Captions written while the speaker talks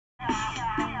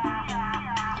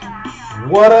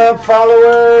What up,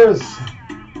 followers?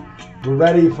 We're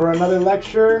ready for another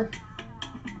lecture?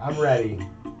 I'm ready.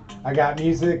 I got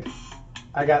music,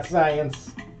 I got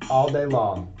science all day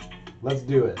long. Let's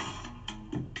do it.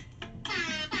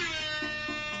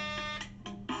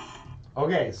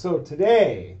 Okay, so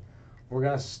today we're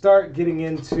going to start getting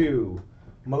into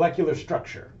molecular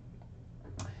structure.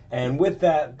 And with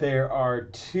that, there are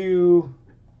two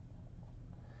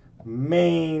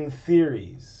main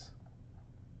theories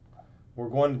we're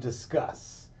going to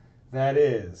discuss. That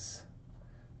is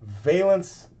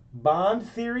valence bond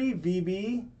theory,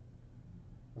 VB,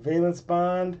 valence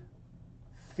bond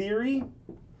theory,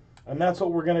 and that's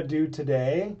what we're going to do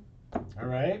today. All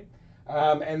right.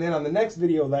 And then on the next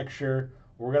video lecture,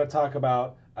 we're going to talk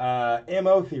about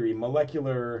MO theory,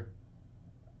 molecular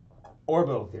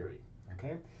orbital theory.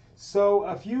 Okay. So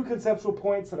a few conceptual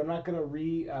points that I'm not going to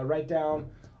write down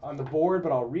on the board,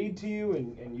 but I'll read to you,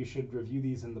 and you should review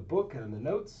these in the book and in the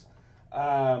notes.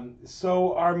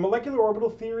 So our molecular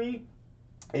orbital theory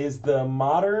is the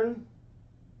modern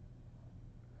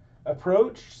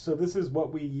approach. So this is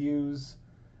what we use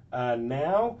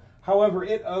now. However,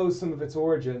 it owes some of its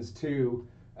origins to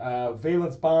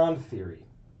valence bond theory,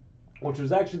 which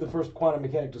was actually the first quantum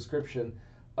mechanic description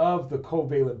of the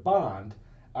covalent bond.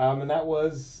 And that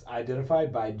was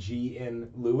identified by G.N.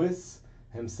 Lewis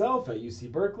himself at UC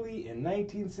Berkeley in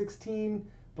 1916,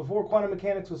 before quantum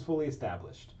mechanics was fully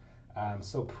established.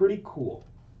 So pretty cool.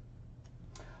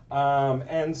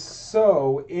 And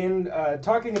so in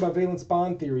talking about valence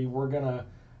bond theory, we're going to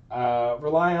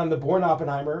rely on the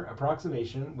Born-Oppenheimer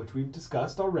approximation, which we've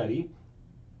discussed already.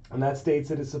 And that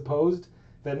states it is supposed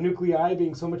that nuclei,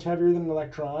 being so much heavier than an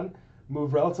electron,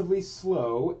 move relatively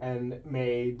slow and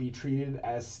may be treated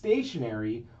as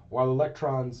stationary while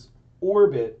electrons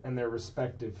orbit in their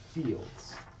respective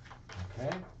fields. Okay?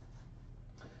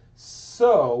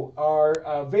 So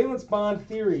our valence bond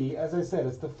theory, as I said,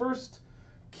 it's the first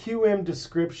CHEM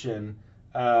description.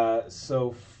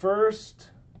 So first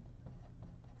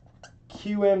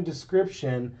CHEM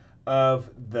description of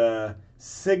the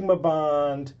sigma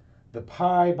bond, the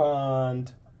pi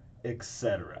bond,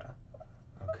 etc.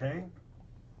 Okay?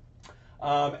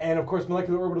 And of course,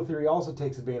 molecular orbital theory also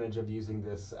takes advantage of using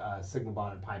this sigma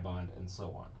bond and pi bond and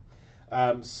so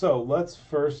on. So let's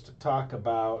first talk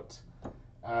about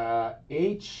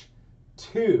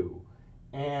H2.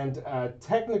 And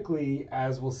technically,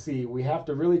 as we'll see, we have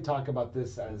to really talk about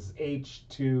this as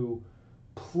H2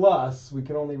 plus. We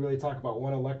can only really talk about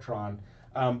one electron.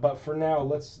 But for now,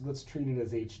 let's treat it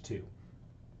as H2.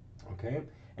 Okay?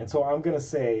 And so I'm going to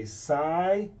say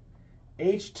psi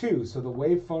H2, so the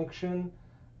wave function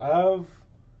of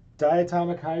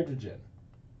diatomic hydrogen.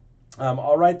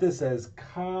 I'll write this as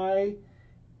chi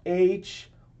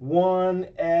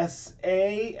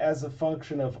H1SA as a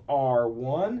function of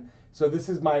R1. So this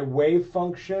is my wave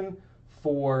function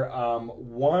for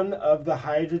one of the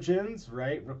hydrogens,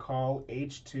 right? Recall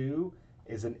H2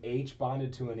 is an H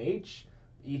bonded to an H,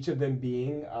 each of them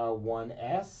being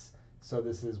 1s. So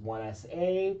this is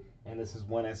 1sa, and this is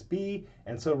 1sb.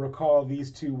 And so recall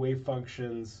these two wave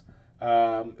functions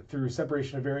through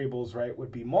separation of variables, right,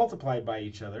 would be multiplied by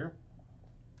each other.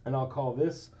 And I'll call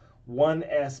this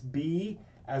 1sb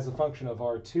as a function of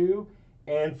R2.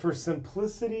 And for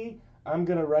simplicity, I'm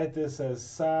going to write this as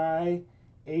psi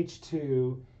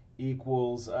H2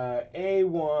 equals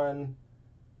A1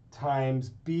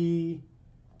 times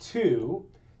B2.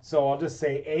 So I'll just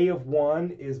say A of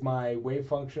 1 is my wave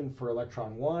function for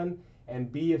electron 1,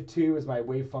 and B of 2 is my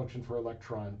wave function for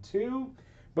electron 2.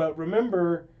 But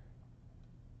remember,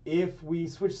 if we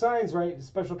switch signs, right,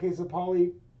 special case of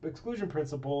Pauli exclusion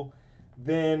principle,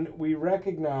 then we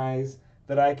recognize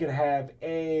that I could have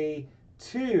A2,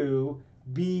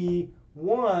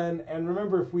 B1, and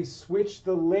remember, if we switch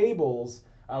the labels,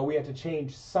 we have to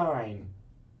change sign.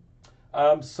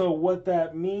 So what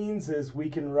that means is we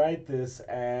can write this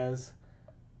as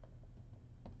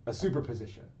a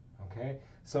superposition, okay?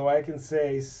 So I can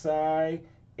say psi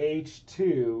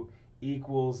H2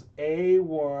 equals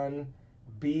A1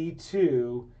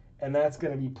 B2, and that's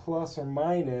going to be plus or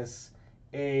minus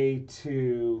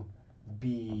A2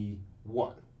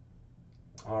 B1.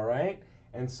 All right?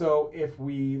 And so if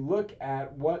we look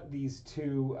at what these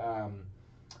two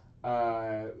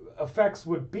effects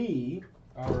would be,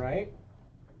 all right?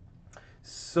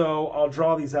 So I'll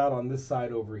draw these out on this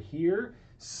side over here.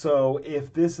 So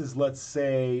if this is, let's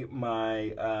say,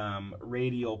 my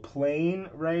radial plane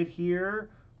right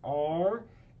here, R,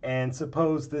 and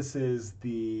suppose this is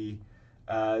the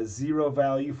 0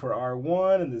 value for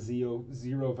R1 and the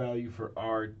zero value for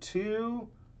R2,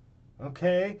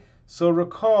 okay? So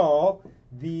recall,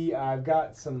 I've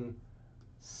got some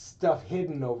stuff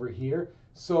hidden over here.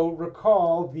 So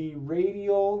recall the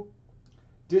radial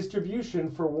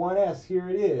distribution for 1s, here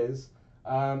it is,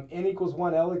 n equals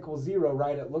 1, L equals 0,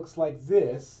 right? It looks like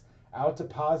this, out to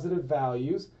positive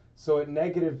values. So at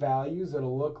negative values,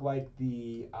 it'll look like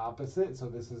the opposite. So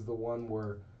this is the one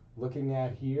we're looking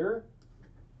at here.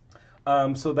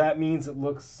 So that means it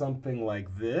looks something like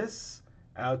this,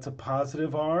 out to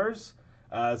positive r's.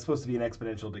 It's supposed to be an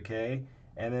exponential decay.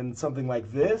 And then something like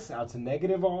this, out to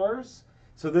negative r's.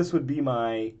 So this would be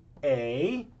my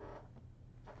A.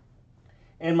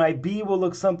 And my B will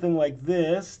look something like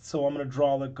this. So I'm going to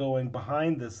draw it going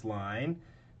behind this line.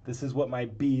 This is what my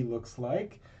B looks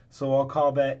like. So I'll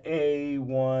call that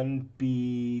A1,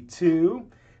 B2.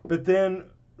 But then,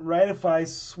 right, if I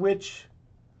switch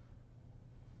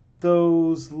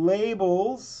those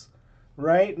labels,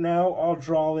 right, now I'll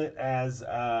draw it as,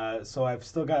 so I've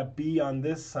still got B on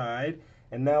this side.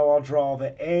 And now I'll draw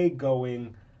the A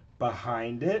going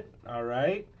behind it, all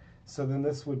right? So then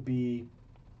this would be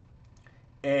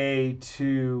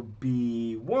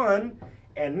A2B1.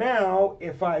 And now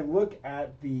if I look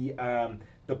at the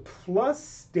plus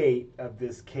state of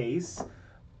this case,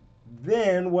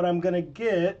 then what I'm going to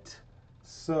get,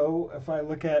 so if I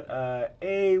look at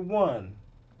A1,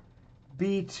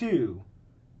 B2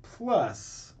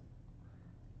 plus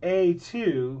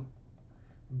A2,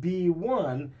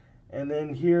 B1, and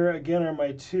then here again are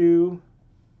my two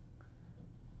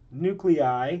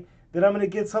nuclei, then I'm going to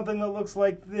get something that looks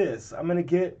like this. I'm going to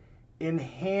get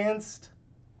enhanced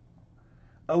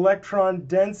electron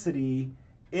density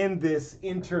in this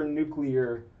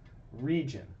internuclear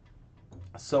region.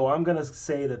 So I'm going to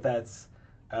say that that's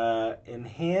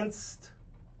enhanced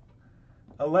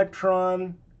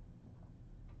electron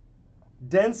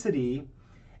density.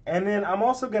 And then I'm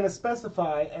also going to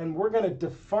specify, and we're going to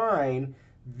define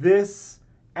this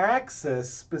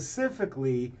axis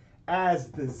specifically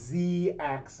as the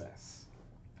z-axis.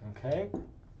 Okay?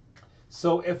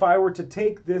 So if I were to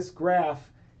take this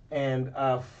graph and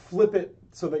flip it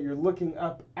so that you're looking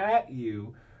up at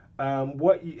you,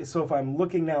 so if I'm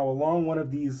looking now along one of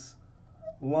these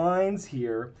lines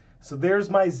here, so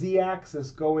there's my z-axis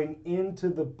going into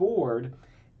the board,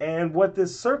 and what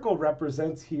this circle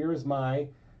represents here is my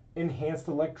enhanced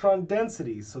electron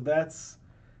density. So that's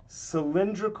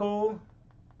cylindrical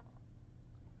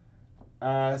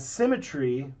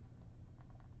symmetry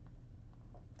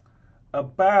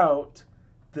about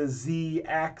the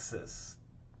z-axis.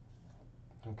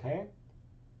 Okay?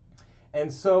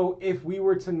 And so if we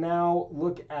were to now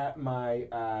look at my,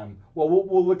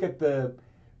 we'll look at the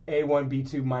A1,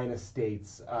 B2 minus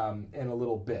states in a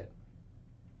little bit.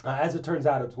 As it turns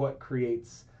out, it's what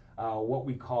creates what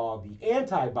we call the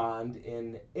antibond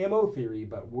in MO theory,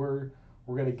 but we're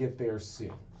going to get there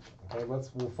soon. Okay, we'll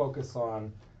focus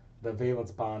on the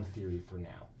valence bond theory for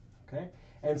now. Okay,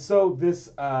 and so this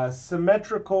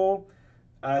symmetrical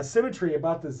symmetry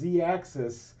about the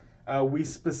z-axis we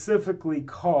specifically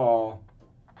call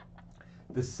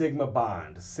the sigma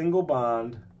bond, single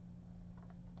bond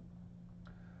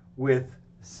with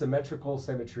symmetrical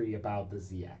symmetry about the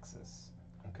z-axis.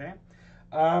 Okay,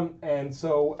 and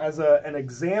so as an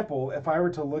example, if I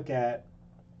were to look at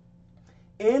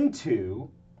N2,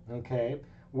 okay,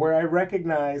 where I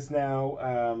recognize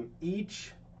now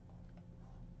each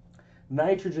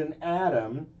nitrogen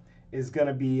atom is going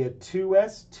to be a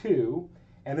 2s2,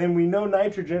 and then we know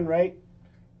nitrogen, right,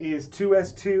 is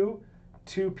 2s2,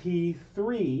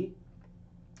 2p3.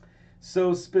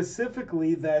 So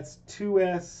specifically, that's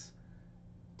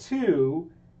 2s2,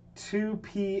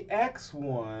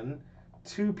 2px1,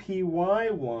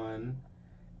 2py1,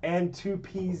 and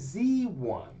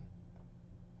 2pz1.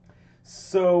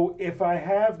 So if I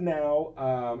have now,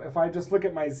 if I just look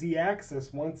at my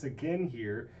z-axis once again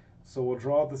here, so we'll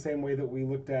draw it the same way that we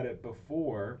looked at it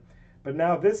before, but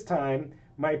now this time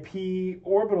my p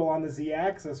orbital on the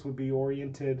z-axis would be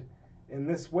oriented in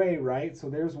this way, right? So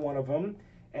there's one of them,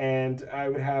 and I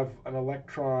would have an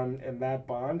electron in that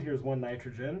bond. Here's one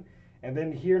nitrogen. And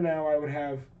then here now I would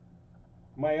have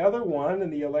my other one,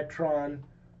 and the electron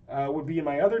would be in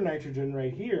my other nitrogen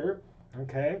right here,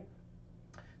 okay?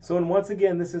 So, and once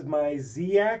again, this is my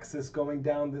z-axis going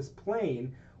down this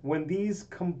plane. When these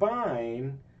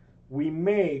combine, we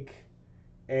make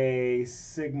a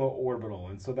sigma orbital.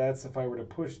 And so that's, if I were to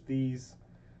push these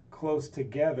close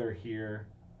together here,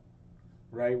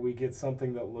 right, we get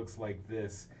something that looks like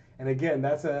this. And again,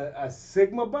 that's a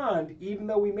sigma bond, even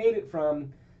though we made it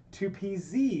from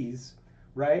 2pz's,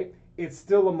 right, it's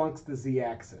still amongst the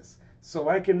z-axis. So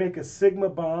I can make a sigma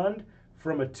bond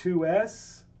from a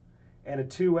 2s and a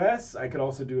 2s. I could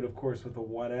also do it, of course, with a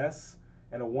 1s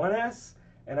and a 1s.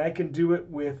 And I can do it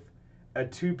with a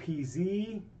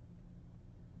 2pz,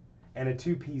 and a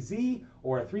 2pz,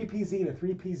 or a 3pz and a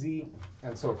 3pz,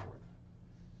 and so forth.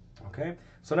 Okay,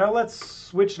 so now let's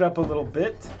switch it up a little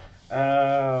bit.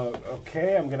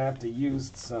 Okay, I'm gonna have to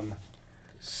use some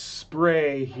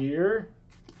spray here.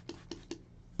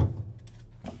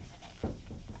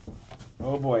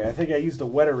 Oh boy, I think I used a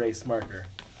wet erase marker.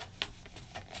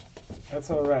 That's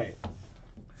all right,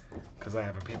 because I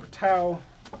have a paper towel.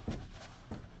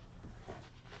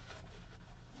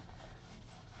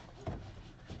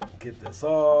 Get this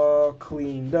all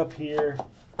cleaned up here.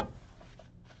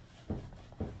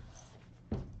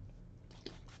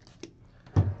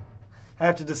 I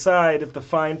have to decide if the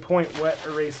fine point wet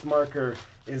erase marker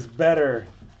is better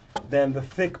than the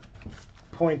thick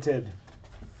pointed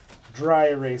dry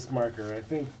erase marker. I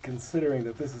think considering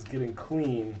that this is getting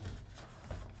clean,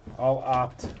 I'll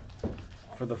opt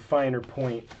for the finer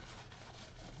point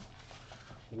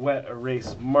wet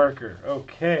erase marker.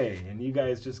 Okay, and you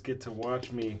guys just get to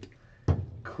watch me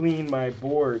clean my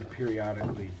board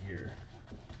periodically here.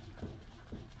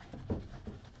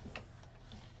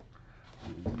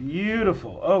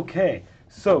 Beautiful. Okay,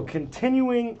 so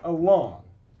continuing along,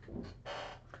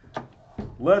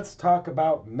 let's talk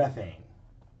about methane,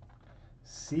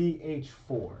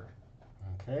 CH4.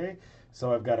 Okay,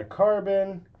 so I've got a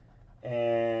carbon,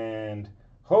 and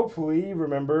hopefully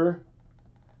remember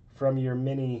from your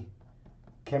mini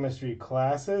chemistry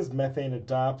classes, methane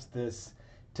adopts this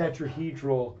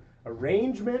tetrahedral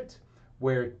arrangement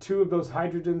where 2 of those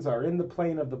hydrogens are in the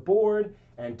plane of the board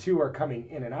and 2 are coming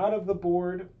in and out of the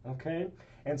board, okay?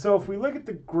 And so if we look at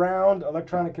the ground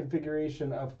electronic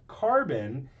configuration of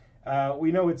carbon,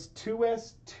 we know it's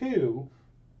 2s2,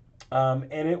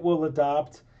 and it will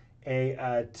adopt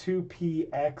a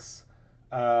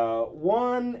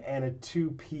 2px1 and a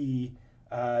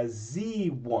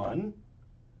 2pz1,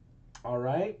 all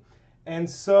right? And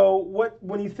so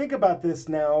when you think about this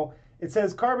now, it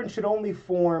says carbon should only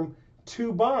form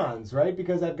 2 bonds, right?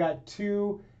 Because I've got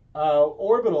 2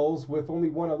 orbitals with only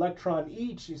 1 electron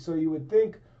each. So you would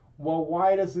think, well,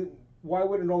 why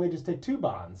wouldn't it only just take 2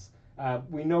 bonds?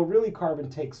 We know really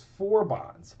carbon takes 4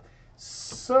 bonds.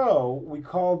 So we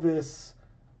call this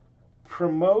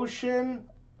promotion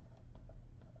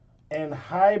and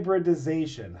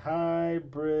hybridization.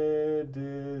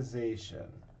 Hybridization,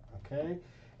 okay?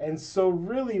 And so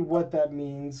really what that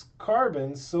means,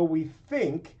 carbon, so we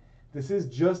think, this is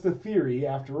just a theory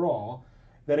after all,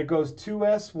 that it goes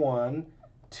 2s1,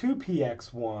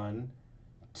 2px1,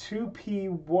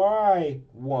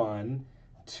 2py1,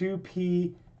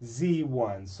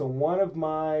 2pz1. So one of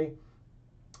my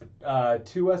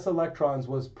 2s electrons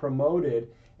was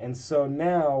promoted, and so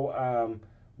now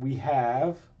we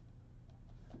have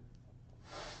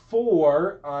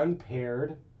 4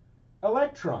 unpaired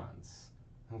electrons.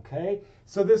 Okay,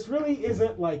 so this really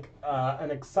isn't like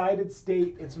an excited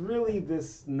state. It's really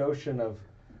this notion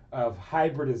of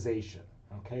hybridization,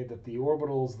 okay, that the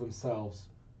orbitals themselves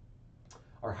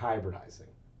are hybridizing.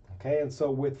 Okay, and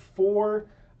so with 4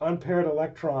 unpaired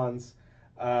electrons,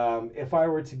 if I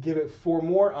were to give it 4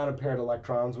 more unpaired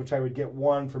electrons, which I would get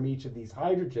 1 from each of these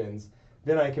hydrogens,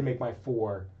 then I can make my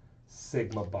 4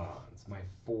 sigma bonds, my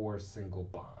 4 single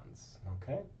bonds.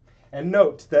 Okay. And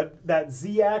note that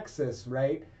z-axis,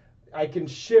 right, I can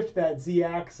shift that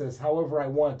z-axis however I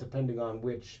want depending on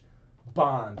which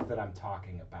bond that I'm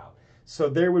talking about. So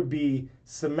there would be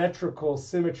symmetrical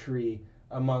symmetry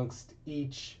amongst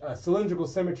each, cylindrical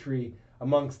symmetry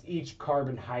amongst each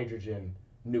carbon-hydrogen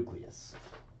nucleus.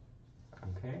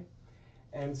 Okay?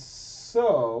 And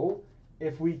so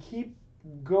if we keep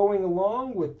going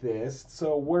along with this,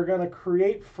 so we're going to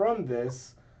create from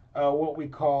this what we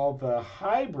call the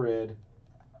hybrid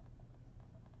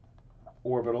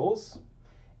orbitals.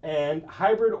 And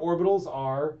hybrid orbitals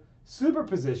are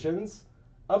superpositions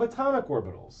of atomic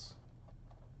orbitals.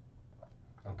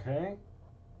 Okay?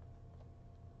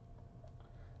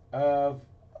 Of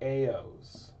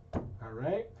AOs. All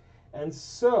right? And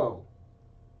so,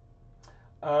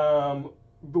 the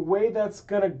way that's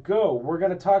going to go, we're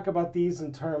going to talk about these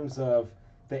in terms of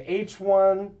the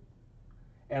H1,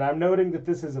 and I'm noting that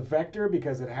this is a vector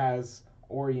because it has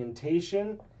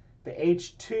orientation, the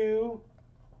H2,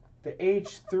 the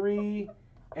H3,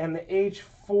 and the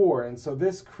H4. And so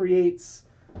this creates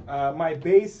my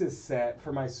basis set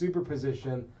for my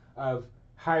superposition of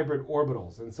hybrid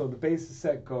orbitals. And so the basis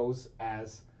set goes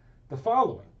as the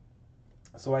following.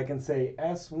 So I can say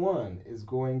S1 is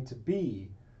going to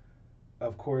be,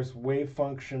 of course, wave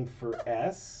function for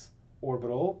S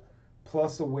orbital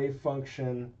plus a wave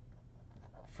function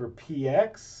for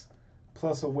px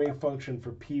plus a wave function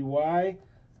for py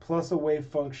plus a wave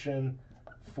function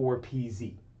for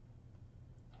pz.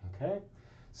 Okay,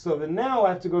 so then now I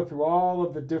have to go through all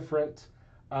of the different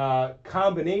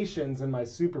combinations in my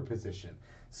superposition.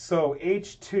 So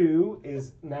H2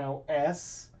 is now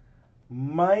S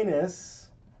minus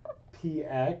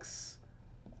Px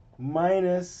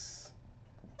minus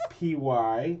Py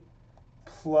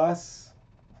plus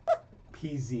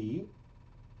Pz.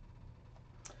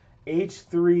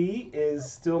 H3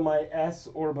 is still my s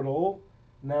orbital.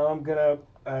 Now I'm going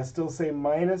to still say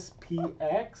minus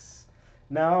Px.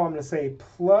 Now I'm going to say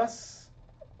plus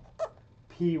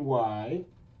Py.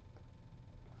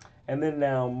 And then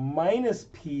now minus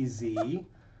Pz.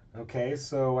 Okay,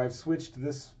 so I've switched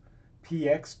this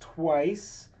Px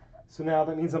twice. So now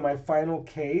that means in my final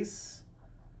case,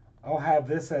 I'll have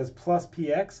this as plus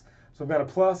Px. So I've got a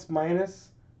plus,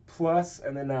 minus, plus,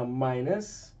 and then now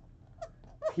minus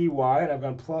Py. And I've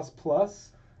gone plus,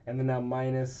 plus, and then now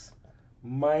minus,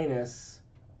 minus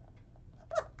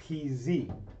Pz.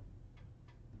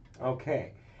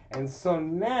 Okay, and so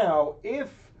now if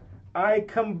I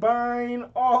combine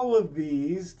all of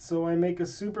these, so I make a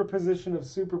superposition of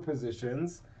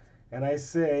superpositions, and I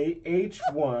say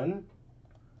H1,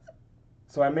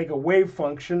 so I make a wave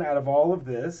function out of all of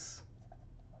this.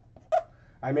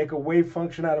 I make a wave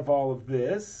function out of all of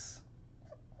this,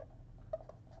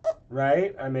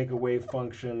 right? I make a wave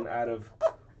function out of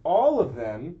all of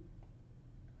them.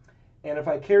 And if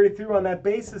I carry through on that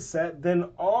basis set, then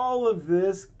all of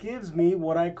this gives me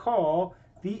what I call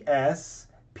the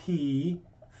sp3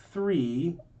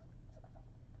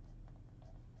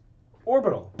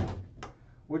 orbital,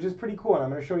 which is pretty cool. And I'm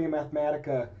going to show you a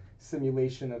Mathematica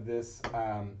simulation of this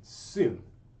soon.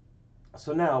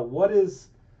 So now, what is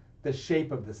the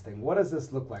shape of this thing? What does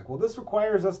this look like? Well, this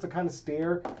requires us to kind of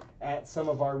stare at some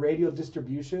of our radial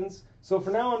distributions. So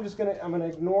for now, I'm gonna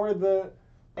ignore the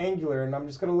angular, and I'm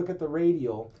just going to look at the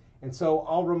radial. And so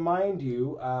I'll remind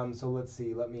you, so let's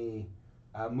see, let me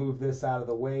move this out of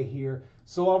the way here.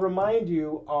 So I'll remind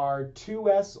you our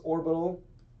 2s orbital,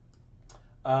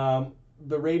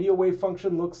 the radial wave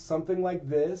function looks something like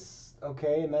this,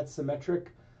 okay, and that's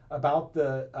symmetric about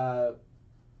the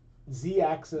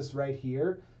z-axis right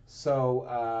here. So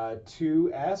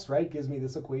 2s, right, gives me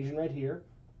this equation right here.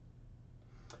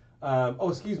 Oh,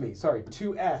 excuse me, sorry,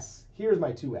 2s. Here's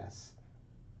my 2s.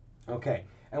 Okay,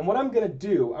 and what I'm going to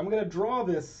do, I'm going to draw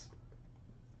this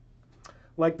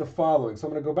like the following. So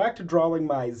I'm going to go back to drawing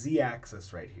my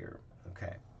z-axis right here,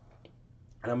 okay?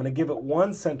 And I'm going to give it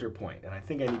one center point, and I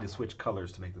think I need to switch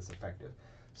colors to make this effective.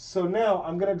 So now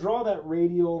I'm going to draw that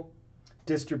radial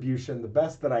distribution the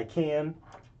best that I can,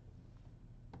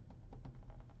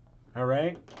 all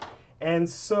right? And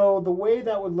so the way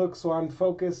that would look, so I'm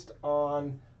focused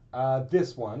on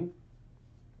this one.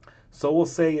 So we'll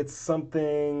say it's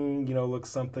something, you know, looks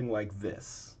something like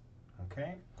this,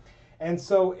 okay? And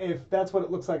so if that's what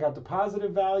it looks like out to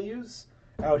positive values,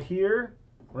 out here,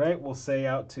 right, we'll say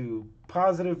out to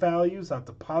positive values, out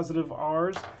to positive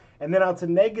r's, and then out to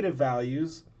negative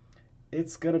values,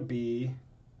 it's going to be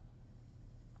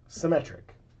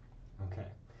symmetric, okay?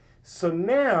 So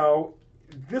now,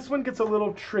 this one gets a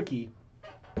little tricky.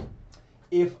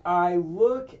 If I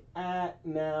look at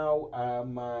now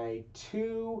my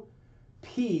 2p,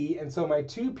 and so my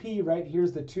 2p, right,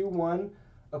 here's the 2, 1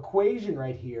 equation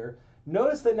right here.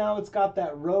 Notice that now it's got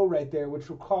that rho right there, which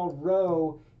we'll call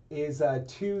rho is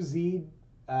 2z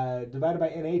divided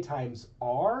by na times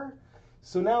r.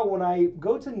 So now when I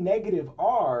go to negative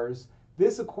r's,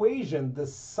 this equation, the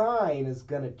sign is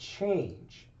going to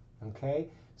change, okay?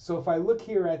 So if I look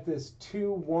here at this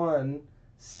 2, 1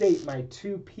 state, my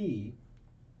 2p,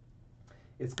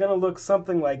 it's going to look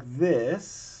something like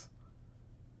this.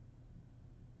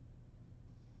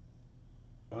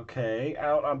 Okay,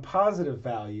 out on positive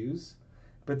values,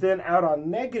 but then out on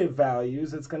negative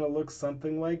values, it's going to look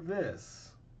something like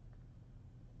this.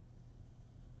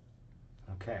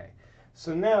 Okay,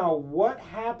 so now what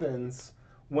happens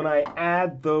when I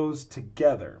add those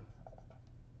together?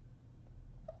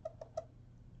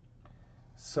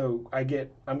 So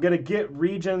I'm going to get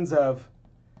regions of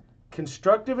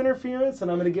constructive interference, and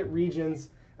I'm going to get regions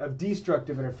of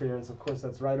destructive interference. Of course,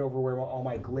 that's right over where all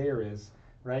my glare is,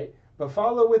 right? But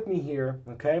follow with me here,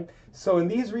 okay? So in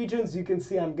these regions, you can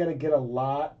see I'm going to get a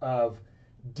lot of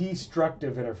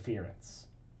destructive interference,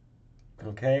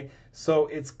 okay? So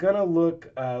it's going to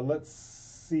look, let's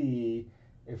see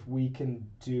if we can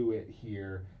do it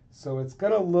here. So it's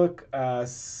going to look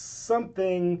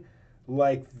something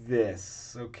like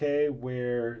this, okay?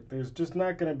 Where there's just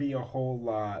not going to be a whole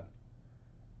lot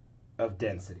of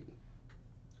density,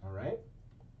 all right?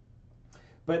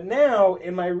 But now,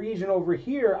 in my region over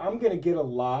here, I'm going to get a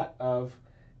lot of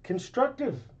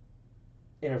constructive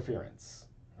interference,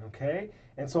 okay?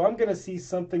 And so I'm going to see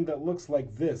something that looks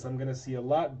like this. I'm going to see a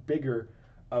lot bigger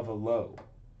of a lobe.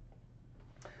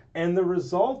 And the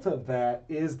result of that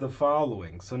is the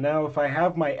following. So now if I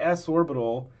have my s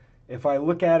orbital, if I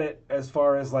look at it as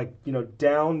far as like,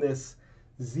 down this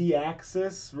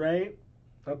z-axis, right?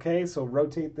 Okay, so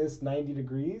rotate this 90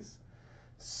 degrees.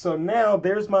 So now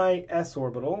there's my s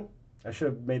orbital. I should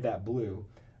have made that blue.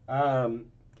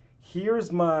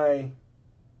 Here's my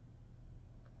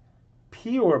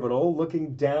p orbital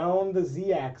looking down the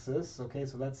z-axis. Okay,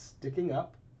 so that's sticking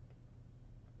up.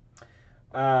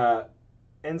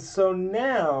 And so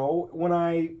now when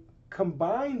I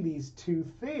combine these two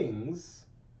things,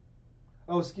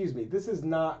 oh, excuse me, this is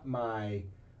not my,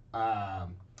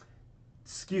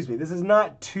 this is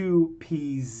not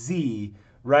 2pz,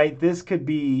 right? This could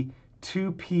be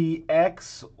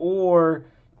 2px or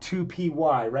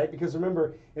 2py, right? Because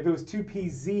remember, if it was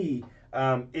 2pz,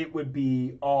 it would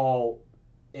be all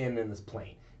in this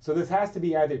plane. So this has to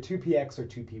be either 2px or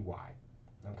 2py,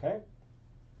 okay?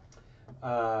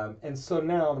 And so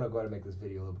now I'm going to go ahead and make this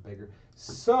video a little bit bigger.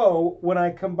 So when I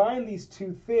combine these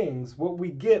two things, what we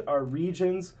get are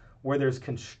regions where there's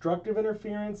constructive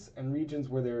interference and regions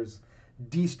where there's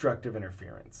destructive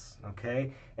interference,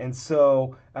 okay? And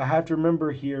so I have to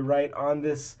remember here, right, on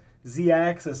this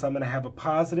z-axis, I'm going to have a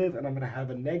positive and I'm going to have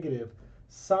a negative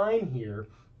sign here.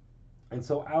 And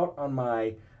so out on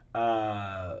my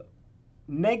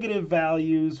negative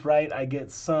values, right, I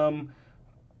get some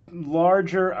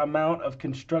larger amount of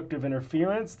constructive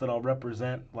interference that I'll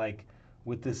represent like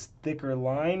with this thicker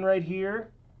line right here.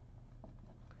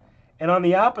 And on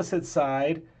the opposite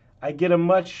side, I get a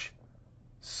much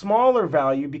smaller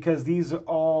value because these are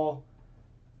all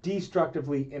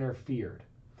destructively interfered.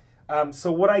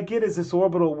 So what I get is this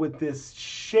orbital with this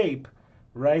shape,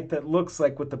 right, that looks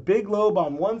like with the big lobe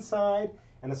on one side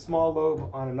and a small lobe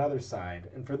on another side.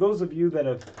 And for those of you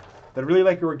that really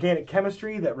like your organic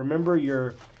chemistry, that remember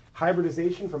your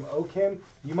hybridization from CHEM,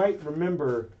 you might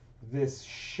remember this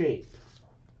shape,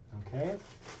 okay?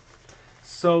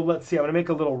 So let's see, I'm gonna make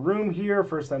a little room here.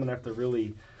 First, I'm gonna have to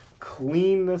really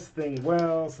clean this thing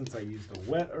well since I used a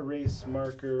wet erase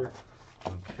marker,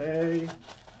 okay?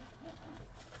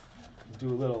 Do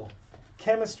a little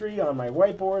chemistry on my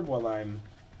whiteboard while I'm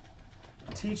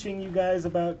teaching you guys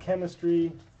about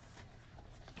chemistry.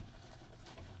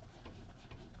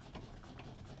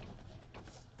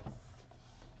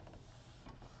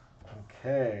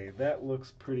 Okay, that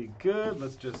looks pretty good.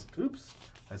 Let's just, oops,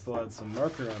 I still had some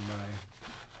marker on my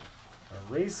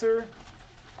eraser.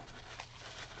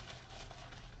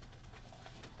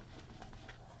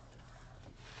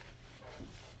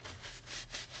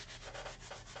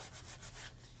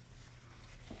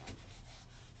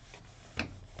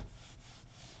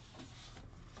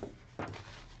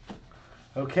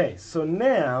 Okay, so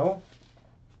now,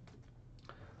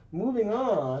 moving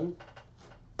on,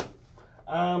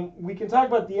 we can talk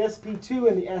about the SP2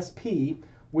 and the SP,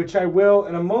 which I will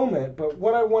in a moment, but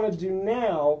what I want to do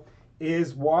now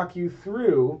is walk you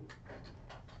through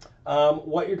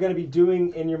what you're going to be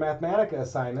doing in your Mathematica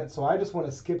assignment. So I just want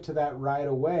to skip to that right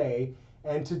away.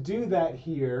 And to do that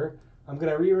here, I'm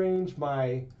going to rearrange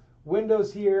my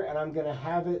windows here, and I'm going to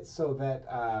have it so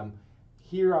that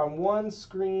here on one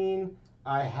screen,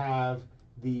 I have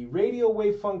the radial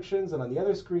wave functions, and on the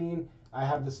other screen, I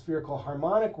have the spherical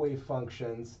harmonic wave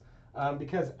functions,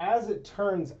 because as it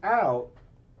turns out,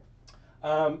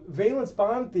 valence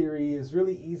bond theory is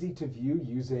really easy to view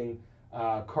using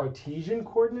Cartesian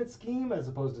coordinate scheme as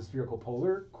opposed to spherical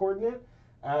polar coordinate.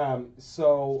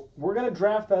 So we're going to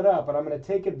draft that up, and I'm going to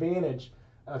take advantage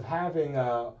of having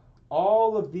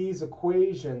all of these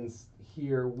equations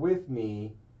here with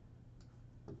me.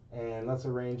 And let's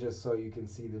arrange this so you can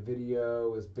see the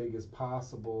video as big as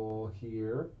possible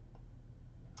here.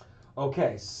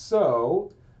 Okay,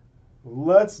 so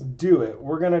let's do it.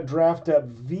 We're going to draft up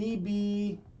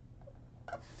VB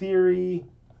theory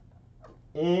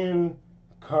in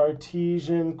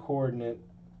Cartesian coordinate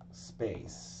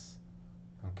space.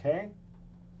 Okay?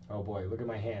 Oh boy, look at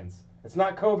my hands. It's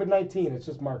not COVID-19, it's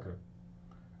just marker.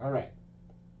 All right.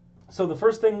 So the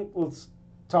first thing let's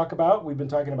talk about, we've been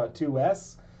talking about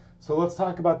 2s. So let's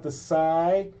talk about the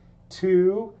psi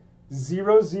 2,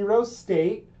 0, 0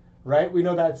 state, right? We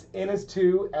know that's n is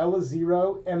 2, L is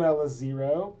 0, ML is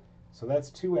 0. So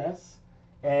that's 2s.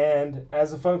 And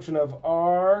as a function of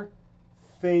r,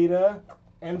 theta,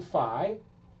 and phi.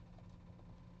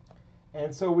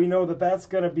 And so we know that that's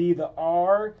going to be the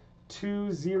r,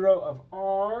 2, 0 of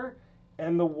r,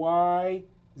 and the y,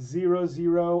 0,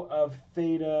 0 of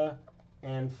theta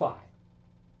and phi.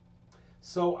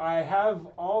 So I have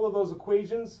all of those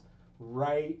equations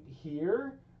right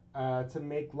here to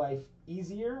make life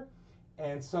easier.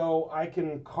 And so I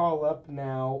can call up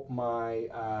now my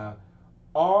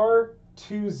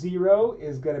R20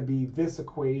 is going to be this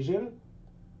equation.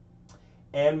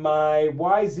 And my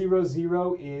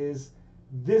Y00 is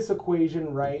this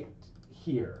equation right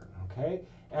here, okay?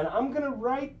 And I'm going to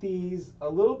write these a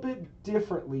little bit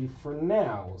differently for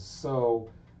now. So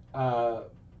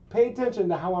pay attention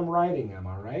to how I'm writing them,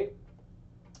 all right?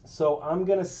 So I'm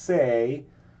going to say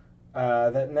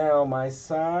that now my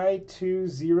psi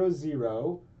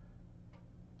 200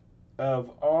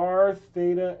 of r,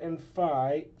 theta, and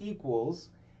phi equals,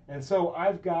 and so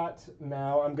I've got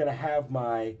now, I'm going to have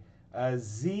my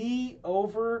z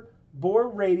over Bohr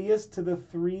radius to the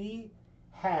 3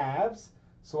 halves.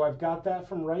 So I've got that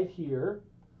from right here.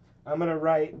 I'm going to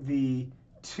write the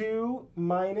 2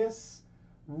 minus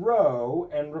rho,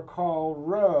 and recall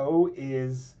rho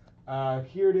is,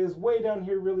 here it is way down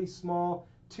here really small,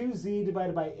 2z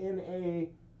divided by na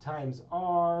times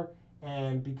r,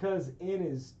 and because n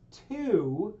is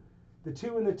 2, the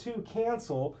 2 and the 2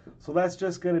 cancel, so that's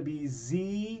just going to be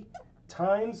z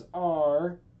times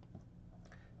r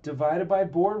divided by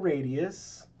Bohr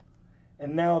radius,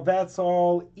 and now that's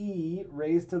all e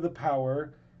raised to the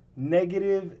power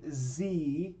negative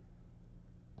z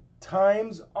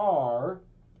times r,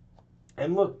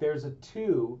 and look, there's a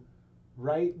 2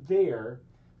 right there,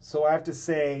 so I have to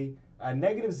say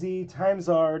negative z times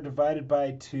r divided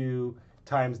by 2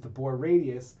 times the Bohr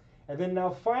radius. And then now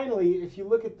finally, if you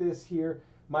look at this here,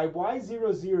 my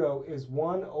y00 is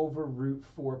 1 over root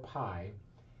 4 pi.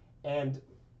 And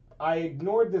I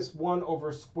ignored this 1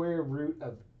 over square root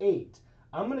of 8.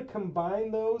 I'm going to combine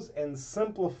those and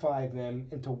simplify them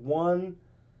into one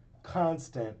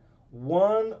constant,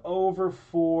 1 over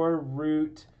 4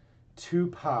 root 2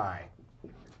 pi.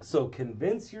 So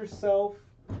convince yourself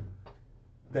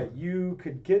that you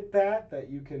could get that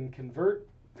you can convert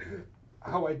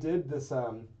how I did this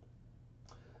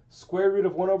square root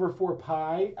of 1 over 4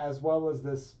 pi as well as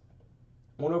this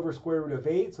 1 over square root of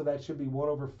 8, so that should be 1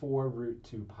 over 4 root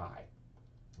 2 pi.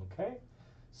 Okay?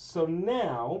 So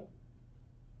now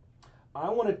I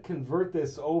want to convert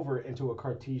this over into a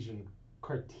Cartesian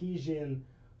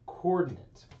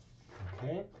coordinate.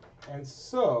 Okay? And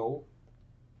so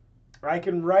I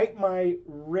can write my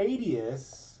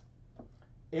radius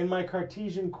in my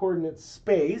Cartesian coordinate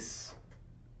space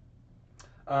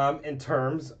in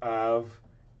terms of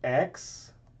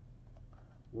x,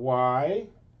 y,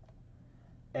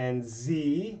 and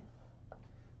z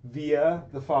via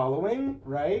the following,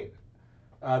 right?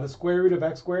 The square root of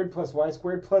x squared plus y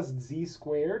squared plus z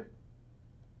squared.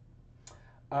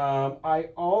 I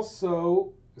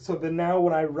also, so then now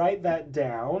when I write that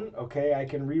down, okay, I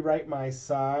can rewrite my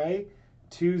psi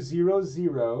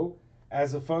 200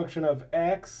 as a function of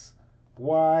x,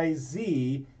 y,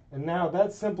 z, and now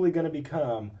that's simply going to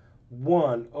become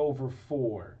 1 over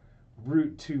 4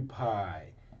 root 2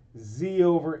 pi z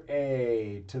over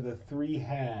a to the 3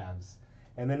 halves.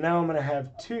 And then now I'm going to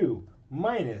have 2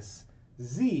 minus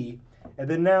z. And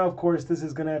then now, of course, this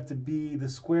is going to have to be the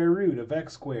square root of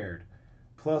x squared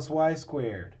plus y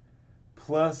squared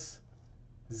plus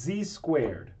z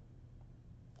squared.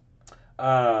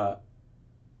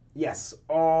 Yes,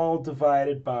 all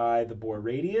divided by the Bohr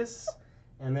radius.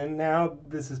 And then now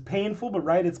this is painful, but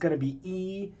right, it's going to be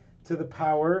e to the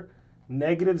power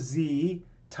negative z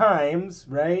times,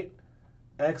 right,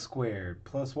 x squared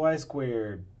plus y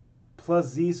squared plus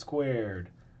z squared,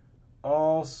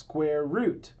 all square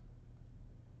root.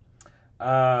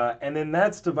 And then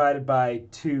that's divided by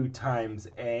 2 times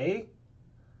a.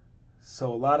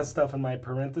 So a lot of stuff in my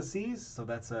parentheses, so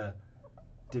that's a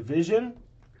division.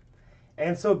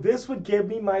 And so this would give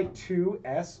me my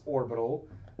 2s orbital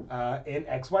in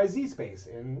xyz space,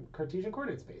 in Cartesian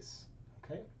coordinate space.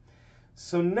 Okay.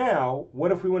 So now,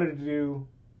 what if we wanted to do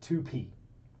 2p?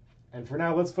 And for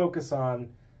now, let's focus on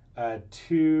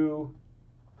 2pz.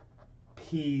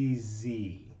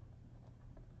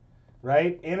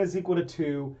 Right? N is equal to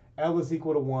 2, L is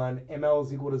equal to 1, ML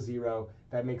is equal to 0.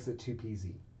 That makes it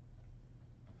 2pz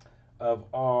of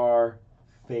r,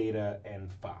 theta, and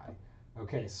phi.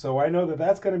 Okay, so I know that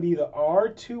that's going to be the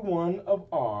r21 of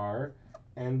r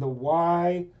and the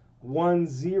y10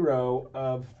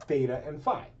 of theta and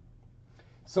phi.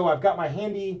 So I've got my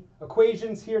handy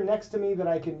equations here next to me that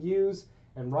I can use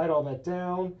and write all that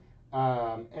down.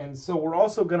 And so we're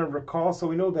also going to recall, so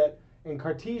we know that in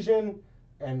Cartesian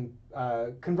and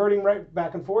converting right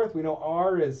back and forth, we know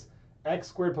r is x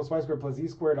squared plus y squared plus z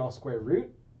squared, all square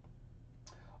root.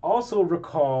 Also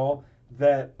recall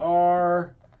that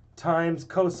r times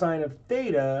cosine of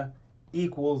theta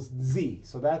equals z.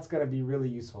 So that's going to be really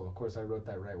useful. Of course, I wrote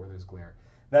that right where there's glare.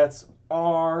 That's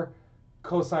r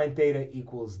cosine theta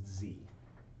equals z.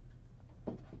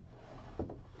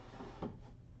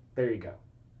 There you go.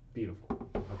 Beautiful.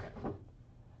 Okay.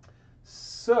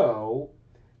 So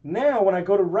now when I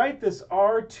go to write this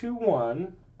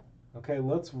r21, okay,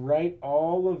 let's write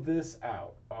all of this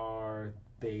out. R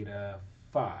theta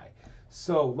phi.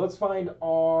 So let's find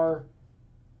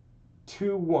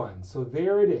r21. So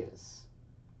there it is.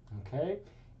 Okay.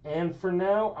 And for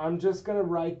now, I'm just going to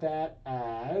write that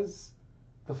as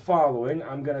the following.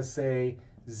 I'm going to say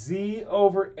z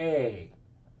over a,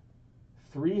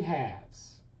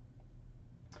 3/2.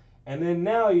 And then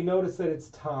now you notice that it's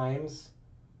times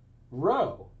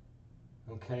rho.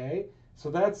 Okay?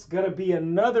 So that's going to be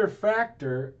another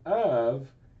factor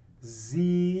of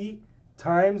z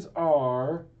times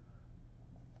r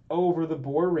over the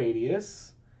Bohr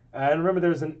radius. And remember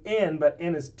there's an n, but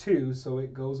n is 2, so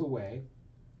it goes away.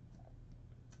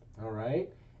 All right?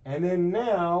 And then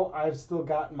now I've still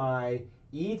got my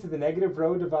e to the negative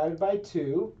rho divided by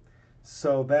 2.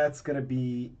 So that's going to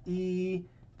be e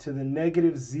to the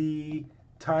negative z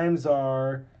times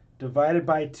r divided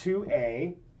by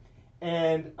 2a.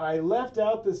 And I left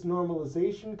out this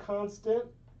normalization constant,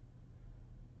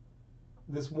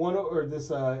 this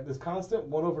constant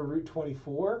 1 over root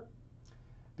 24,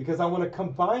 because I want to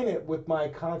combine it with my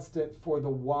constant for the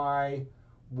y10.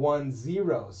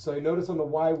 So you notice on the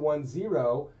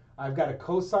y10, I've got a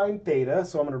cosine theta,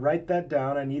 so I'm going to write that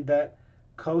down. I need that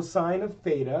cosine of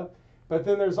theta. But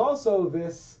then there's also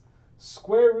this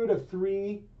square root of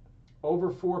 3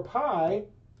 over 4 pi.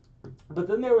 But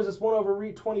then there was this 1 over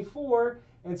root 24.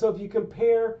 And so if you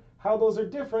compare how those are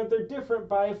different, they're different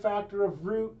by a factor of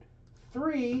root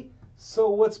 3. So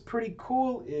what's pretty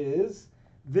cool is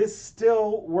this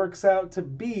still works out to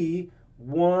be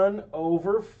 1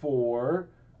 over 4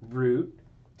 root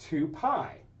 2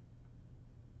 pi.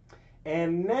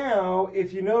 And now,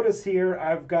 if you notice here,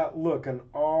 I've got, look, an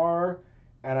r,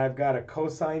 and I've got a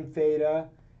cosine theta,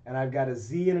 and I've got a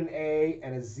z and an a,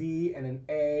 and a z and an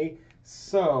a.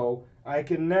 So I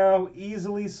can now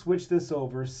easily switch this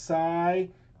over. Psi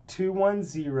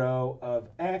 210 of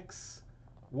x,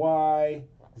 y,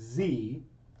 z.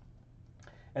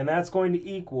 And that's going to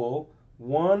equal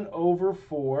 1 over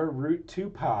 4 root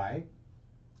 2 pi.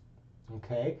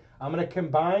 Okay, I'm going to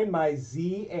combine my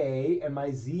ZA and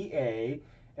my ZA,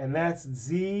 and that's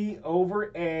Z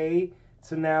over A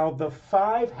to now the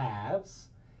 5/2.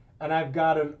 And I've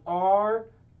got an R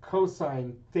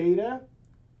cosine theta.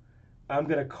 I'm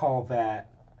going to call that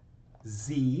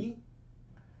Z.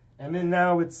 And then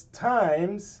now it's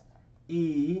times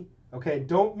E. Okay,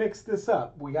 don't mix this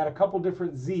up. We got a couple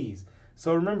different Z's.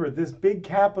 So remember, this big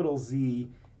capital Z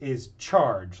is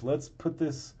charge. Let's put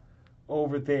this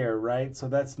over there, right? So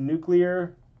that's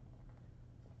nuclear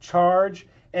charge.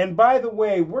 And by the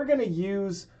way, we're going to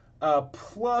use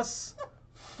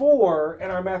 +4 in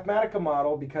our Mathematica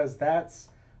model because that's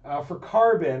for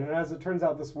carbon. And as it turns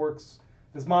out, this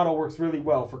model works really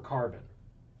well for carbon.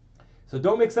 So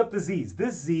don't mix up the Z's.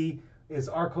 This Z is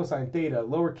r cosine theta,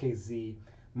 lowercase z.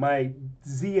 My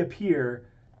Z up here,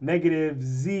 negative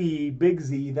Z, big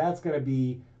Z, that's going to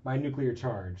be my nuclear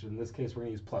charge. In this case, we're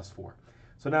going to use +4.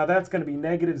 So now that's going to be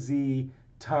negative z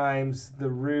times the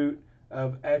root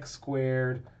of x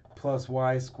squared plus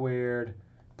y squared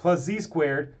plus z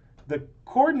squared, the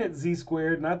coordinate z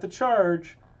squared, not the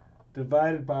charge,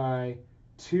 divided by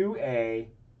 2a.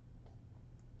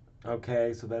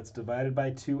 Okay, so that's divided by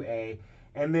 2a.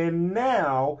 And then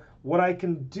now what I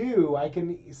can do, I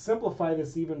can simplify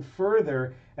this even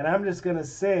further, and I'm just going to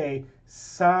say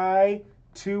psi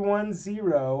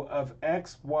 210 of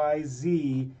x, y,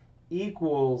 z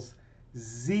equals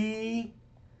z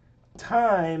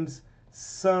times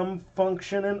some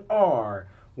function in r,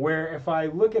 where if I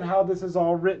look at how this is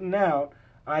all written out,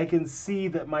 I can see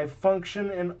that my function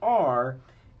in r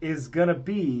is going to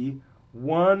be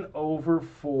 1 over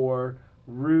 4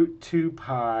 root 2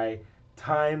 pi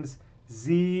times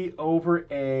z over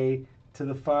a to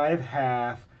the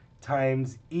 5/2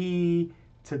 times e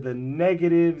to the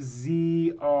negative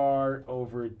zr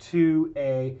over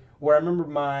 2a, where I remember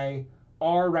my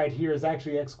r right here is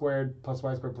actually x squared plus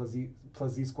y squared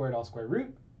plus z squared all square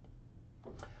root.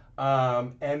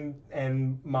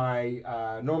 And my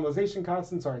normalization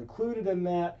constants are included in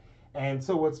that. And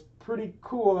so what's pretty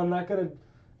cool, I'm not going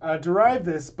to derive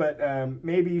this, but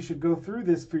maybe you should go through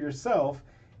this for yourself.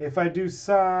 If I do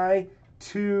psi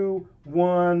 2,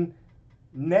 1,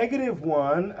 negative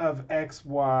 1 of x,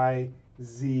 y,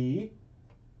 z,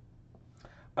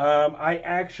 I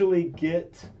actually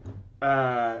get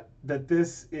that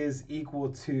this is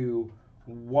equal to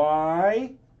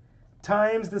y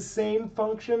times the same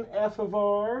function f of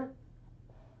r.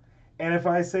 And if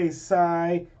I say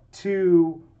psi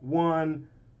 2, 1,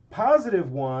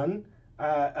 positive 1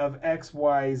 of x,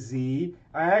 y, z,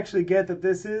 I actually get that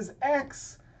this is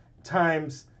x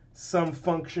times some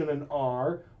function in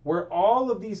r, where all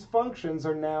of these functions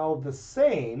are now the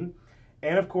same.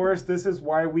 And of course, this is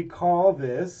why we call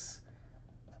this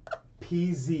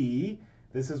pz.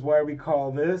 This is why we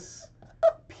call this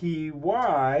py.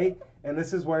 And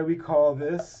this is why we call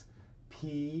this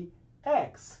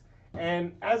px.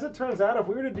 And as it turns out, if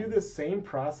we were to do this same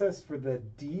process for the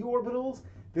d orbitals,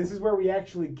 this is where we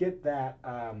actually get that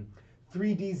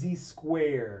 3dz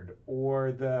squared,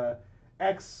 or the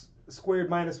x squared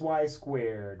minus y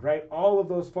squared, right? All of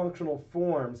those functional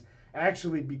forms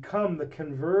actually become the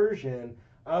conversion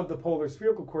of the polar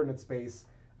spherical coordinate space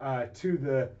to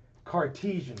the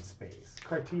Cartesian space,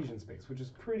 which is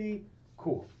pretty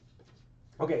cool.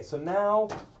 Okay, so now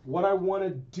what I want to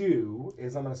do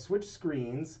is I'm going to switch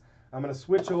screens. I'm going to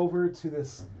switch over to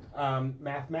this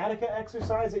Mathematica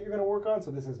exercise that you're going to work on. So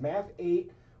this is Math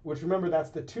 8, which, remember, that's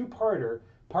the two-parter.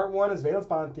 Part 1 is valence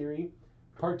bond theory.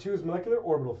 Part 2 is molecular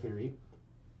orbital theory.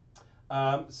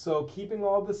 So keeping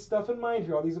all this stuff in mind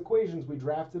here, all these equations we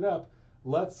drafted up,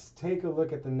 let's take a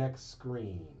look at the next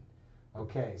screen.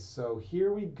 Okay, so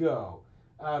here we go.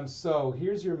 So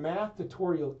here's your Math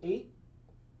Tutorial 8.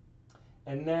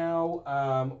 And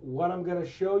now what I'm going to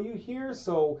show you here,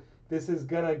 so this is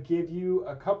going to give you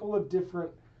a couple of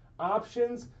different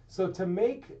options. So to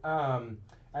make,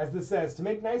 as this says, to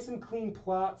make nice and clean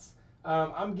plots,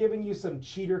 I'm giving you some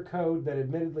cheater code that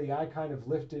admittedly I kind of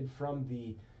lifted from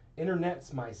the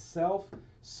internets myself.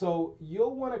 So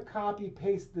you'll want to copy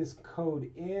paste this code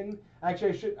in.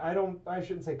 Actually, I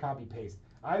shouldn't say copy paste.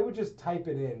 I would just type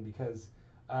it in, because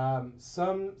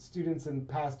some students in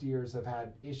past years have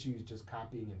had issues just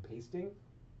copying and pasting.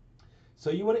 So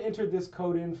you want to enter this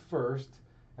code in first,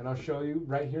 and I'll show you.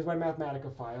 Right here's my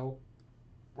Mathematica file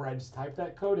where I just type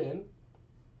that code in.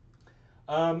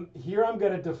 Here I'm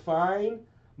going to define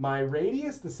my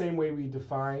radius the same way we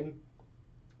define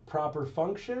proper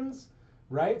functions,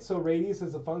 right? So radius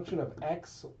is a function of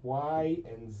x, y,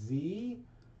 and z,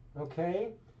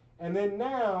 okay? And then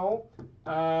now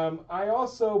I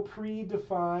also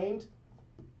predefined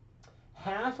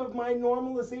half of my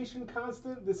normalization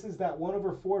constant. This is that 1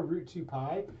 over 4 root 2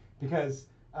 pi, because,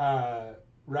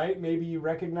 right, maybe you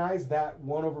recognize that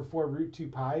 1 over 4 root 2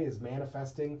 pi is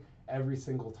manifesting every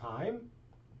single time.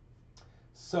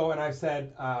 So, and I've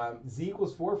said z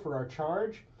equals 4 for our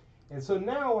charge. And so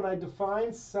now when I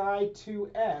define psi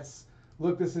 2s,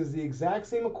 look, this is the exact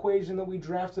same equation that we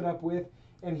drafted up with.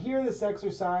 And here in this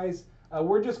exercise,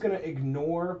 we're just going to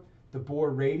ignore the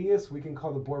Bohr radius. We can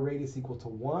call the Bohr radius equal to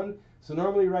 1. So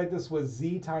normally, right, this was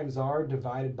z times r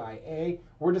divided by a.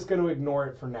 We're just going to ignore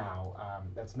it for now.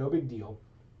 That's no big deal.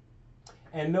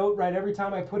 And note, right, every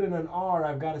time I put in an r,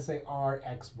 I've got to say r,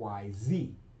 x, y,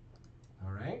 z.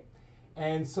 All right?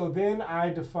 And so then I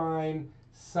define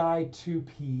psi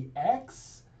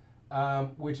 2px,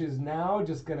 which is now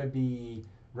just going to be,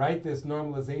 right, this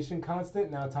normalization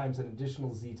constant now times an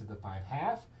additional z to the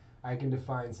 5/2. I can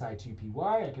define psi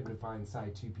 2py, I can define psi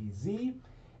 2pz.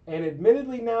 And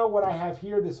admittedly now what I have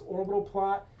here, this orbital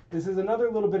plot, this is another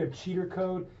little bit of cheater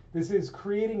code. This is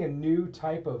creating a new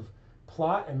type of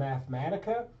plot in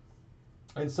Mathematica.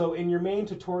 And so in your main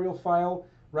tutorial file,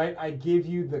 right, I give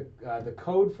you the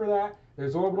code for that.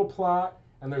 There's orbital plot,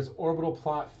 and there's orbital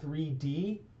plot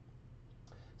 3D.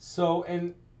 So,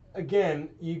 and again,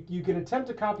 you can attempt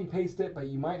to copy paste it, but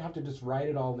you might have to just write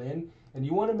it all in. And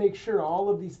you want to make sure all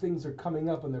of these things are coming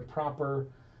up in their proper,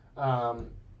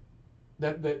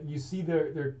 that you see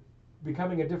they're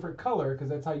becoming a different color, because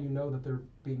that's how you know that they're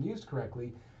being used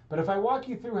correctly. But if I walk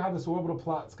you through how this orbital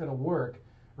plot is going to work,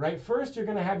 right, first you're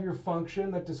going to have your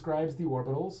function that describes the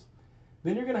orbitals.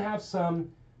 Then you're going to have some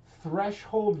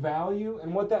threshold value.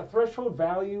 And what that threshold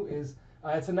value is,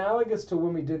 it's analogous to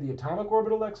when we did the atomic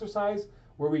orbital exercise,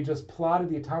 where we just plotted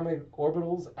the atomic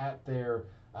orbitals at their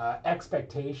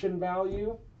expectation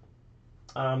value.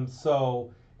 And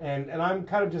I'm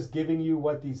kind of just giving you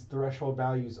what these threshold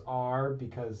values are,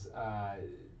 because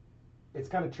it's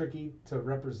kind of tricky to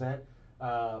represent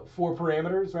 4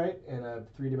 parameters, right, in a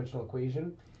 3-dimensional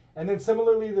equation. And then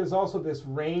similarly, there's also this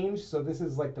range. So this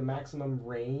is like the maximum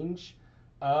range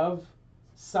of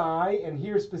psi. And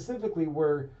here specifically,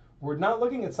 we're not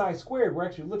looking at psi squared. We're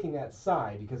actually looking at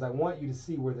psi, because I want you to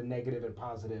see where the negative and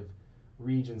positive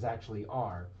regions actually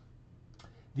are.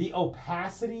 The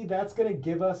opacity, that's going to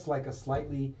give us like a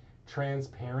slightly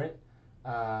transparent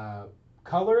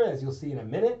color, as you'll see in a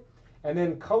minute. And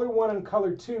then color 1 and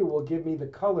color 2 will give me the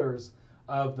colors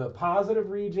of the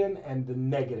positive region and the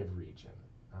negative region.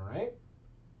 All right?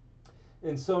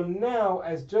 And so now,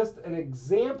 as just an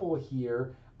example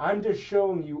here, I'm just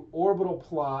showing you orbital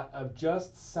plot of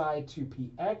just psi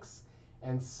 2px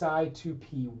and psi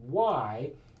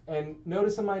 2py. And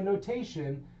notice in my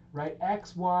notation, right,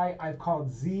 x, y, I've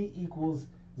called z equals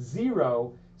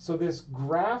 0. So this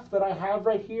graph that I have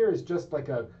right here is just like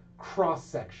a cross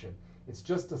section. It's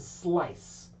just a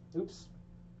slice. Oops.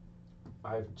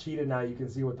 I've cheated now. You can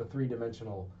see what the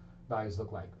three-dimensional values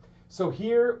look like. So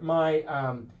here my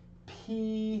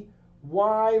py,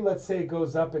 let's say,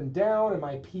 goes up and down, and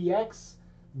my px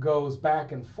goes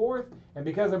back and forth. And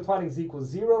because I'm plotting z equals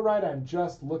 0, right, I'm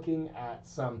just looking at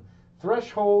some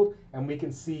threshold, and we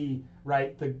can see,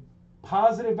 right, the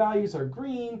positive values are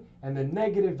green and the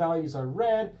negative values are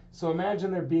red. So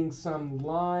imagine there being some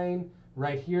line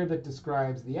right here that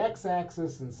describes the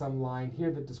x-axis and some line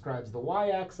here that describes the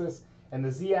y-axis, and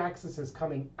the z-axis is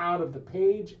coming out of the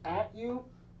page at you.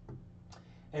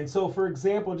 And so, for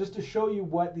example, just to show you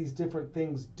what these different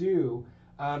things do,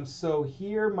 so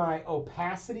here my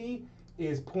opacity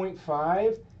is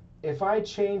 0.5. If I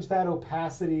change that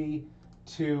opacity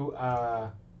to,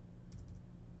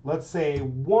 let's say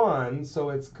 1, so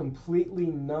it's completely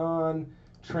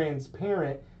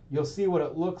non-transparent, you'll see what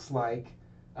it looks like.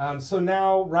 So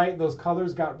now, right, those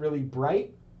colors got really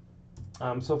bright.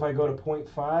 So if I go to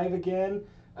 0.5 again,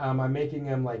 I'm making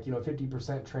them like,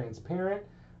 50% transparent.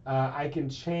 I can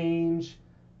change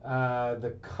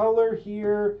the color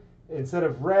here. Instead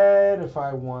of red, if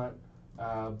I want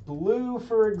blue,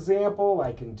 for example,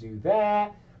 I can do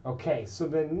that. Okay, so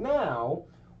then now,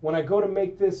 when I go to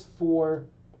make this for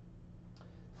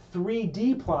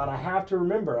 3D plot, I have to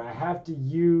remember, I have to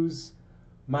use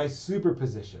my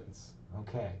superpositions.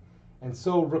 Okay, and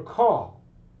so recall,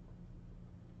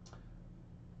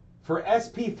 for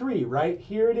SP3, right,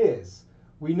 here it is.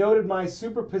 We noted my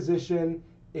superposition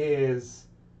is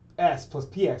S plus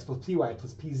PX plus PY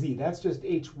plus PZ. That's just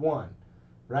H1,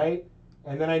 right?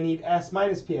 And then I need S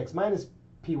minus PX minus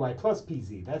PY plus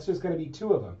PZ. That's just going to be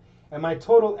 2 of them. And my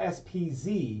total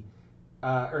SPZ,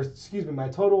 my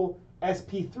total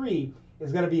SP3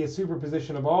 is going to be a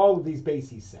superposition of all of these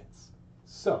basis sets.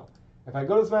 So, if I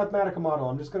go to this mathematical model,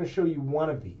 I'm just going to show you one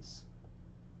of these.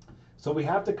 So we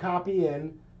have to copy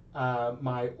in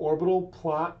my orbital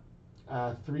plot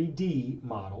 3D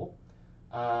model,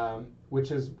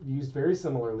 which is used very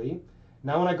similarly.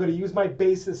 Now when I go to use my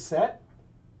basis set,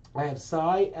 I have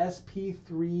psi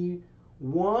SP3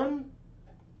 1.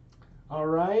 All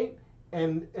right.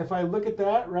 And if I look at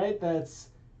that, right, that's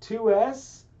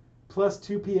 2s plus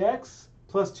 2px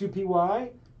plus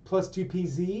 2py plus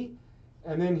 2pz.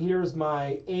 And then here's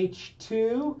my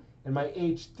H2 and my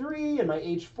H3 and my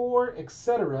H4,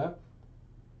 etc.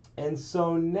 And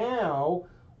so now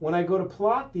when I go to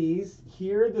plot these,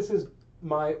 here, this is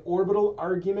my orbital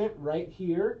argument right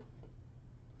here.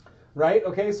 Right?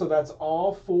 Okay, so that's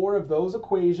all 4 of those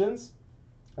equations.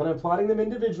 And I'm plotting them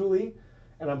individually,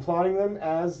 and I'm plotting them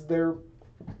as they're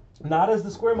not as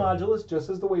the square modulus, just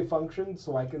as the wave function,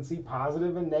 so I can see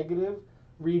positive and negative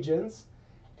regions.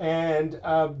 And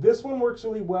this one works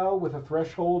really well with a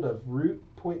threshold of root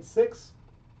 0.6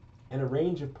 and a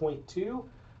range of 0.2.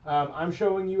 I'm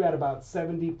showing you at about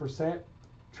 70%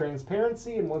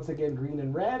 transparency, and once again, green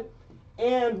and red.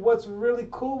 And what's really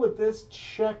cool with this,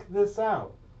 check this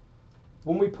out.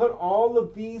 When we put all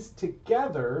of these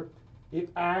together, it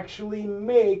actually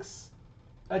makes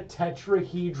a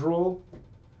tetrahedral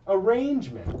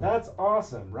arrangement. That's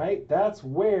awesome, right? That's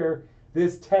where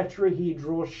this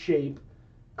tetrahedral shape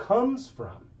comes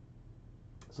from.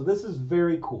 So this is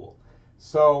very cool.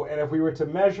 So, and if we were to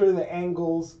measure the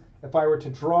angles, if I were to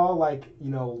draw like,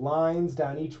 lines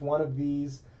down each one of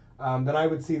these, then I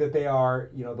would see that they are,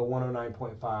 the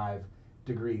 109.5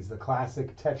 degrees, the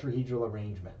classic tetrahedral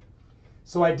arrangement.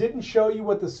 So I didn't show you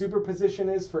what the superposition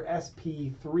is for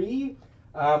SP3.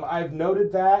 I've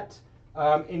noted that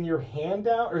in your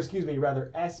handout, or excuse me,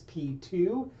 rather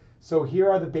SP2. So here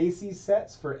are the basis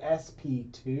sets for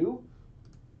SP2.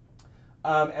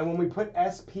 And when we put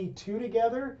SP2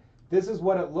 together, this is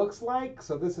what it looks like.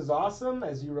 So this is awesome.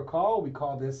 As you recall, we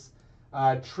call this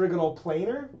trigonal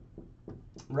planar,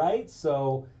 right?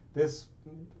 So this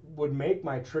would make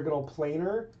my trigonal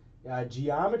planar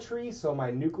geometry. So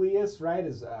my nucleus, right,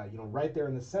 is right there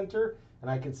in the center, and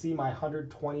I can see my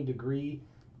 120 degree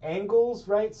angles,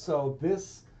 right? So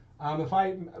this, if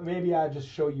I just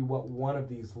show you what one of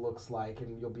these looks like,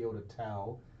 and you'll be able to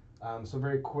tell. So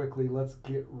very quickly, let's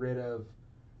get rid of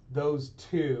those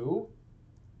 2.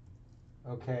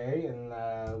 Okay, and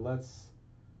let's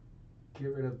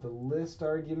get rid of the list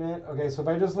argument. Okay, so if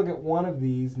I just look at one of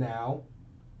these now,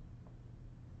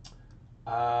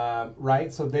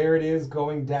 right, so there it is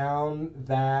going down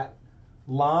that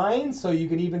line. So you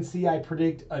can even see I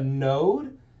predict a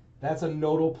node. That's a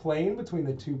nodal plane between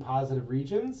the two positive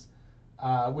regions,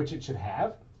 which it should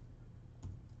have.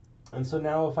 And so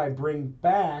now if I bring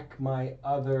back my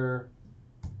other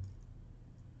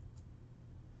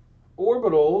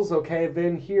orbitals, okay,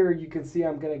 then here you can see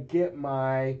I'm going to get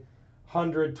my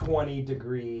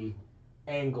 120-degree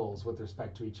angles with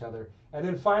respect to each other. And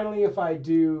then finally, if I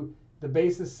do the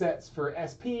basis sets for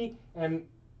SP, and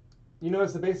you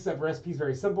notice the basis set for SP is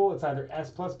very simple. It's either S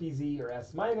plus PZ or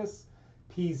S minus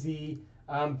PZ.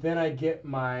 Then I get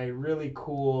my really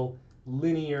cool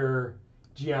linear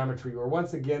geometry, where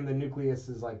once again the nucleus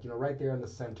is like, right there in the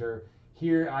center.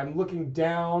 Here I'm looking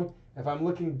down. If I'm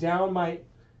looking down my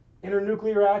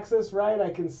internuclear axis, right,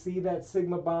 I can see that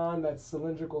sigma bond, that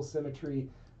cylindrical symmetry.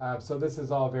 So this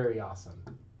is all very awesome.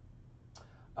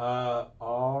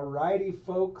 All righty,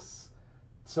 folks.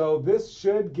 So this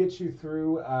should get you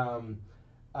through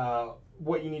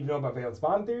what you need to know about valence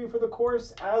bond theory for the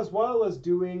course, as well as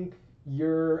doing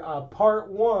your part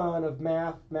 1 of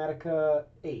Mathematica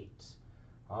 8.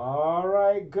 All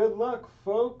right, good luck,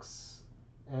 folks,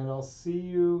 and I'll see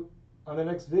you on the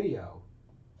next video.